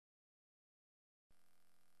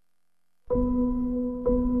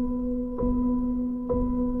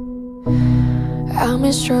I'm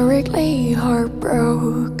historically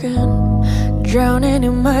heartbroken, drowning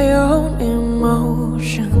in my own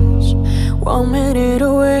emotions, 1 minute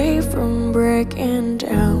away from breaking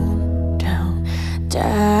down, down,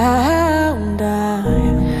 down,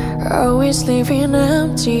 down. Always leaving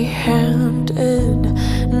empty-handed.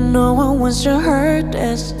 No one wants to hurt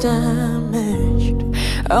that's damaged.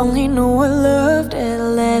 Only know a love that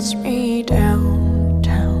lets me down,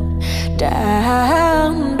 down,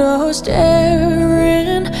 down. Those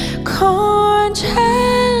staring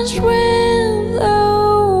contest with the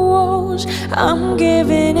walls. I'm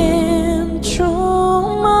giving in to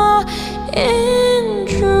my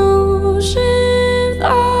intrusive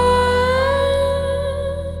thoughts.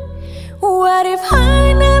 What if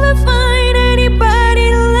I never find anybody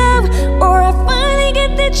to love, or I finally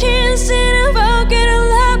get the chance and I forget to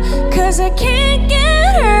love? 'Cause I can't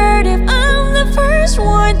get hurt if I'm the first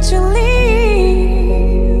one to leave.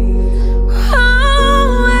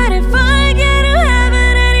 Oh, what if I get to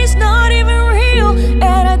heaven and it's not even real,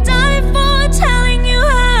 and I die for telling you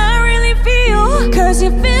how I really feel? 'Cause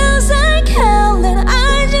it feels like hell and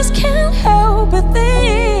I just can't help but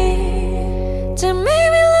think that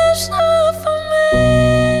maybe love's not for me.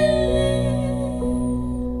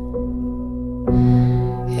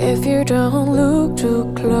 If you don't look too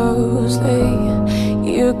closely,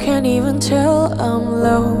 you can't even tell I'm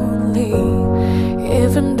lonely,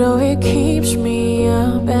 even though it keeps me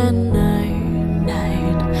up at night,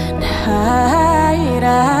 night, night. I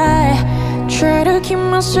try to keep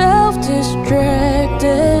myself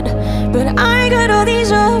distracted, but I got all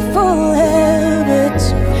these awful habits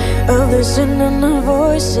of listening to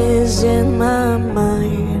voices in my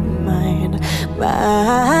mind, mind,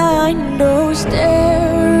 mind. Those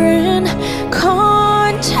staring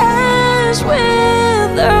contest with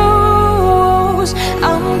those.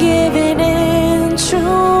 I'm giving in to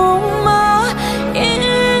my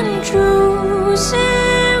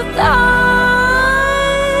intrusive thoughts.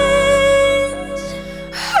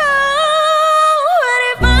 Oh, what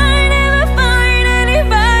if I never find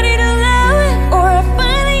anybody to love, or I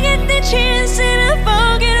finally get the chance and I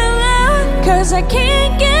forget to love? 'Cause I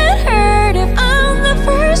can't get